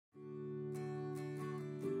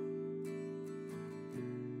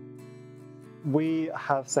We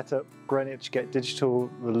have set up Greenwich Get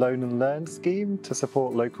Digital, the Loan and Learn scheme to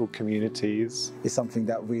support local communities. It's something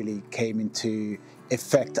that really came into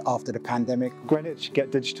effect after the pandemic. Greenwich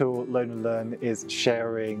Get Digital Loan and Learn is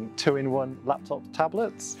sharing 2-in-1 laptop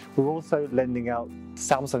tablets. We're also lending out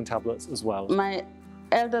Samsung tablets as well. My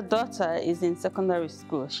elder daughter is in secondary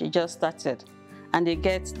school. She just started, and they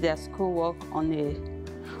get their schoolwork online.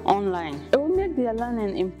 It will make their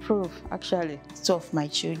learning improve, actually. Two of my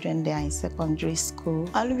children, they are in secondary school.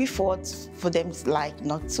 I'm looking forward for them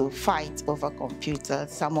not to fight over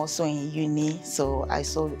computers. I'm also in uni, so I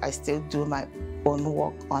still do my own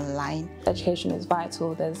work online. Education is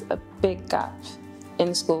vital. There's a big gap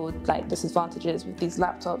in school, like disadvantages with these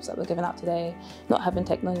laptops that we're giving out today, not having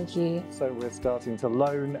technology. So we're starting to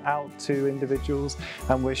loan out to individuals,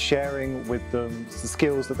 and we're sharing with them the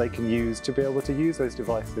skills that they can use to be able to use those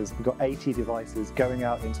devices. We've got 80 devices going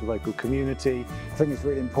out into the local community. I think it's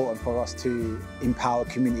really important for us to empower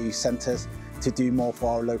community centres to do more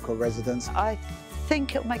for our local residents. I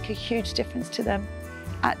think it'll make a huge difference to them,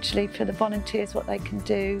 actually, for the volunteers, what they can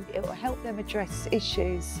do. It will help them address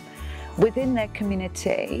issues within their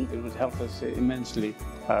community. It would help us immensely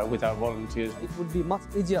with our volunteers. It would be much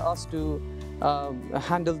easier us to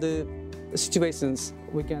handle the situations.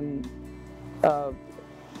 We can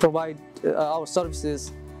provide our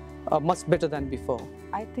services much better than before.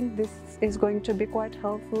 I think this is going to be quite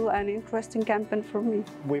helpful and interesting campaign for me.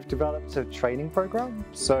 We've developed a training program,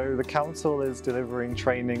 so the council is delivering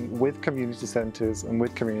training with community centres and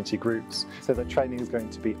with community groups. So the training is going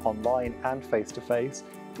to be online and face-to-face.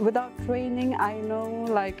 Without training, I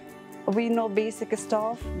know we know basic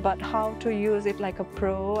stuff, but how to use it like a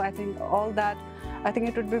pro, I think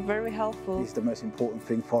it would be very helpful. It's the most important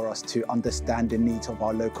thing for us to understand the needs of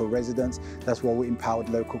our local residents. That's why we empowered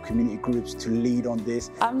local community groups to lead on this.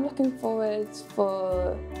 I'm looking forward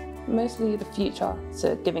for mostly the future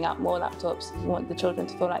to giving out more laptops. We want the children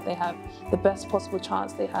to feel like they have the best possible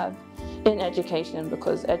chance they have in education,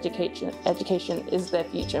 because education is their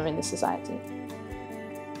future in the society.